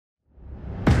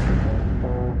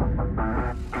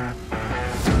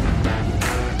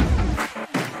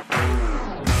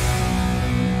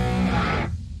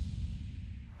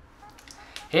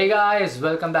Hey guys,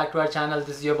 welcome back to our channel.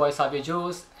 This is your boy Savio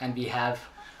Jose, and we have.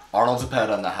 Arnold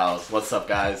Zepeda in the house. What's up,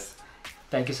 guys?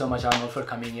 Thank you so much, Arnold, for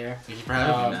coming here. Thank you for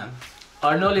having me, man.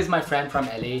 Arnold is my friend from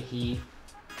LA.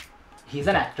 He's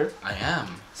an actor, I am.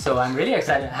 so I'm really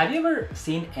excited. Have you ever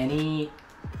seen any?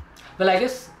 Well, I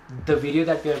guess the video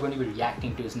that we are going to be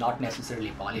reacting to is not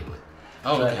necessarily Bollywood.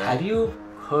 Oh, But okay. have you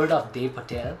heard of Dev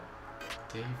Patel?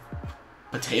 Dave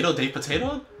Potato? Dave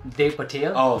Potato? Dev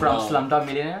Patel Oh, from no. Slumdog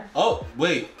Millionaire? Oh,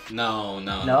 wait. No.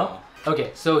 No?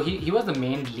 Okay, so he was the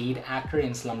main lead actor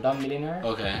in Slumdog Millionaire.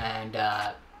 Okay. And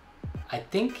I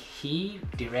think he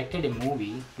directed a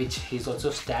movie which he's also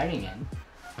starring in.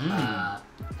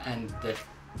 And the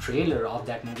trailer of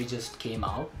that movie just came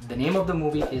out. The name of the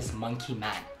movie is Monkey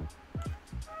Man.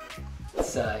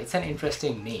 It's an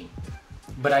interesting name.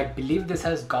 But I believe this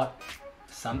has got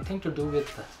something to do with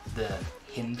the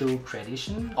Hindu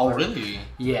tradition. Oh, really?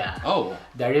 Yeah. Oh.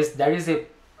 There is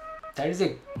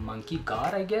a monkey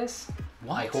god, I guess.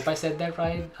 What? I hope I said that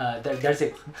right.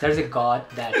 There's a god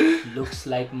that looks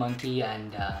like monkey,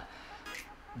 and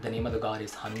the name of the god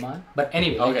is Hanuman. But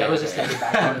anyway, Okay, that was just like a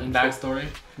background info. Backstory?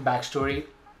 Backstory.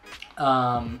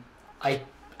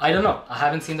 I don't know. I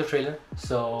haven't seen the trailer,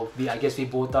 so I guess we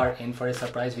both are in for a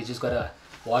surprise. We just gotta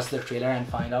watch the trailer and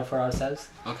find out for ourselves.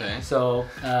 Okay. So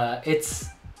it's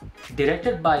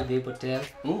directed by Dev Patel.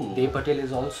 Ooh. Dev Patel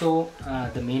is also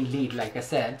the main lead, like I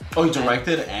said. Oh, he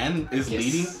directed and is Yes,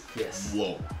 leading? yes.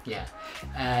 Whoa. Yeah,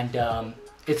 and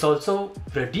it's also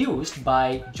produced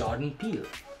by Jordan Peele.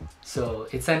 So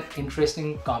it's an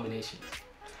interesting combination.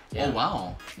 Yeah. Oh,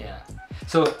 wow. Yeah.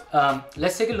 So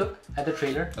let's take a look at the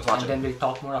trailer, Let's watch and it. then we'll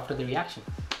talk more after the reaction.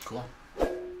 Cool.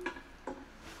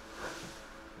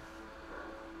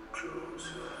 Close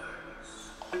your eyes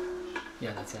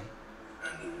Yeah, that's it.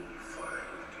 and you will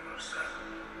find yourself.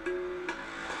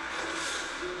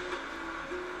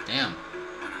 Damn.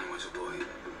 When I was a boy,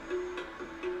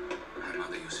 my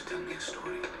mother used to tell me a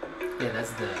story Yeah,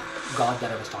 that's the god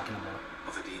that I was talking about.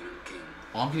 of a demon king.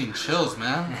 Oh, I'm getting chills,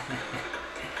 man.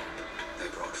 They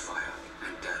brought fire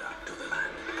and terror to the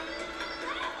land.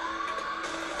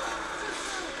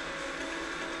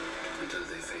 Until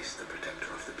they faced the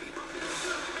protector of the people,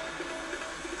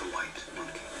 the white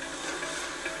monkey.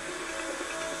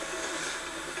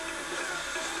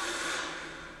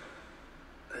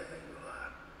 There you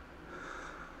are.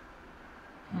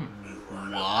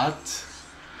 What?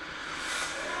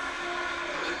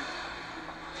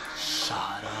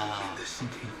 Shut up. In this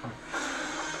city,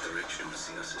 the rich don't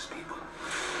see us as people.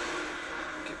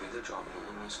 Give me the job no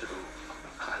one wants to do.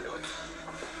 I'll do it.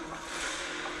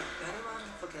 Anyone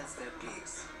who forgets their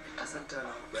place doesn't turn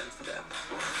out well for them.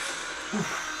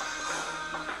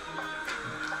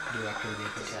 Director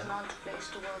Dev This is Patel. not the place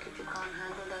to work if you can't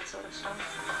handle that sort of stuff.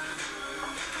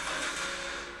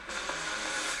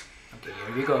 Okay,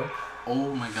 here we go.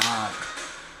 Oh my god.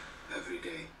 Every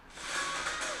day,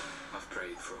 I've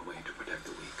prayed for a way to protect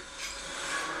the weak.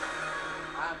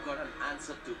 I've got an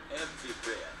answer to every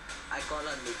prayer. I call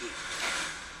her Nikki.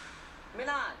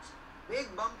 Minaj, big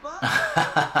bumper,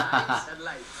 nice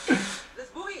headlights.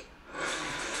 Let's boogie.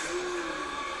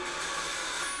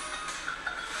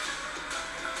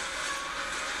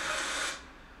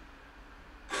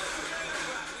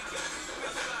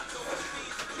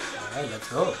 All right, let's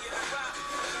go.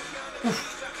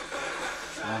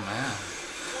 Oh, man.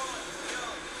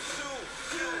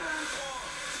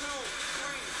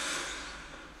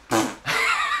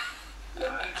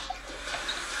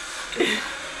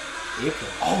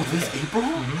 April. Oh, this April?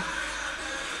 Oh,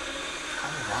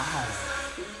 wow.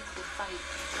 We need to fight.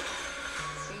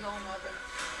 For your mother.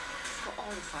 For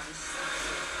all of us.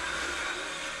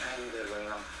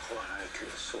 عندنا قواعد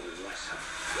للصول والسم.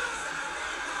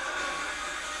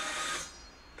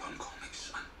 Don't call me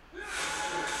son.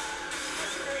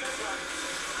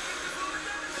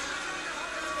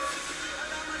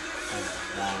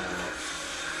 Wow.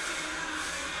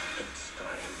 It's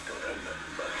time to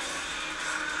remember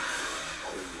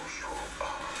who you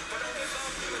are.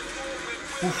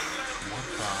 What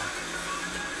the?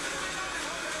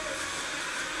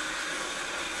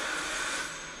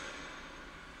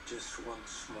 Just one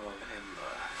small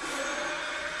ember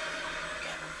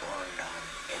can burn down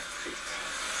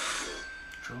everything.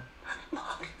 True.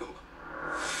 Mark you.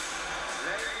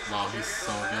 Wow, he's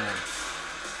so good.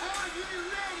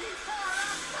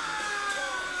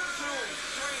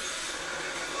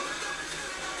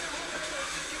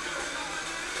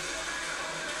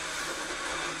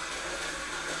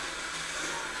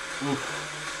 Oof.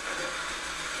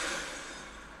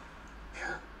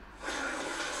 Yeah.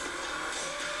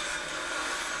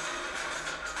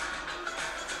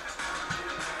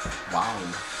 Wow.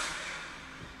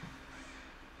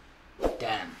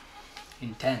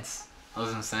 That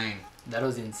was insane. That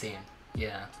was insane.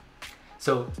 Yeah.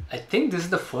 So I think this is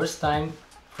the first time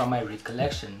from my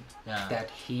recollection Yeah. that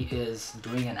he is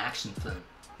doing an action film.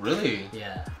 Really?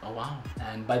 Yeah. Oh wow.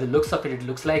 And by the looks of it, it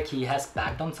looks like he has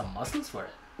packed on some muscles for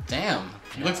it. Damn.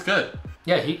 He looks good.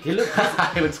 Yeah, he looks.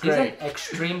 He looks He's great. an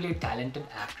extremely talented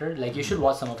actor. Like, you should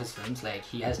watch some of his films. Like,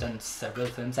 he has done several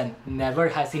films, and never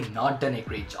has he not done a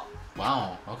great job.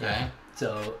 Wow. Okay.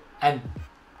 So, and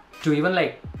to even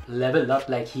like level up,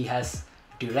 like, he has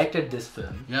directed this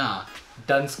film, Yeah.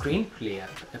 done screenplay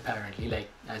apparently, like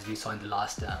as we saw in the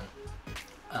last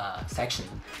section.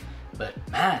 But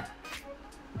man,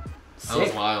 That was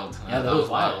sick. wild. Yeah, that was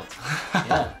wild.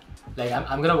 Yeah, like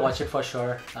I'm gonna watch it for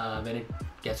sure when it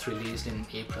gets released in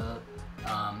April.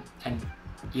 And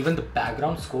even the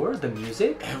background score, the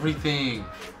music. Everything.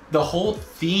 The whole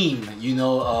theme, you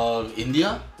know, of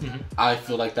India, I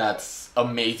feel like that's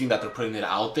amazing that they're putting it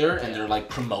out there and Yeah. they're like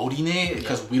promoting it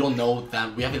because we don't know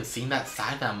that, we haven't seen that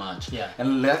side that much. Yeah.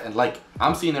 And like,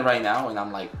 I'm seeing it right now and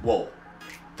I'm like, whoa,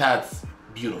 that's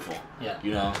beautiful. Yeah.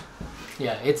 You know?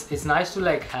 Yeah, it's nice to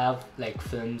like have like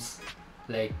films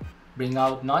like bring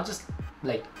out not just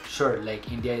like, sure, like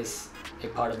India is a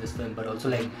part of this film, but also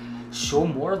like show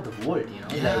more of the world, you know,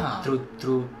 Yeah. like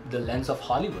through the lens of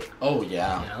Hollywood, Oh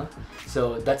yeah. you know.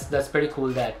 So that's pretty cool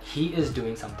that he is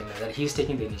doing something like that. He's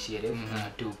taking the initiative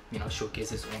to, you know, showcase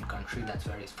his own country. That's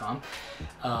where he's from.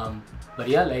 But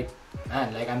yeah, like,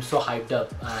 man, like, I'm so hyped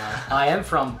up. I am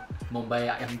from Mumbai.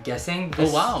 I'm guessing this,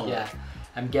 Oh, wow. Yeah,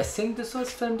 I'm guessing this was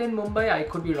filmed in Mumbai. I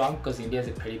could be wrong because India is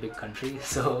a pretty big country.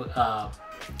 So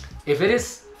if it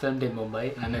is filmed in Mumbai,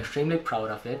 I'm extremely proud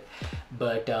of it.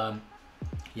 But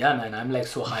yeah, man, I'm like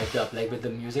so hyped up, like with the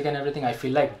music and everything. I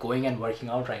feel like going and working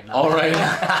out right now. All right.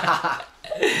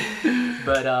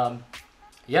 But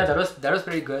yeah, that was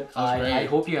pretty good. was great. I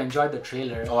hope you enjoyed the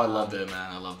trailer. Oh, I loved it,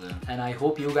 man. I loved it. And I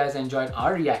hope you guys enjoyed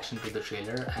our reaction to the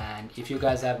trailer. And if you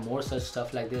guys have more such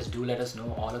stuff like this, do let us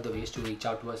know. All of the ways to reach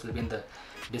out to us will be in the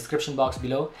description box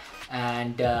below.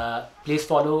 And please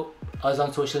follow us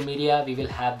on social media. We will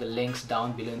have the links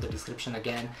down below in the description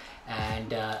again.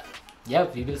 And yeah,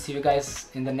 we will see you guys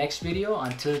in the next video.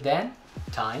 Until then,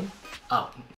 time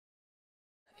out.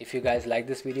 If you guys like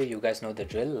this video, you guys know the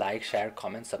drill. Like, share,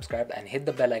 comment, subscribe, and hit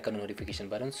the bell icon notification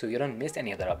button so you don't miss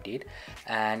any other update.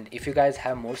 And if you guys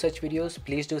have more such videos,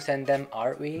 please do send them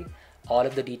our way. All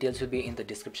of the details will be in the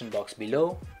description box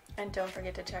below. And don't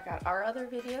forget to check out our other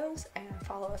videos and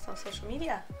follow us on social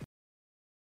media.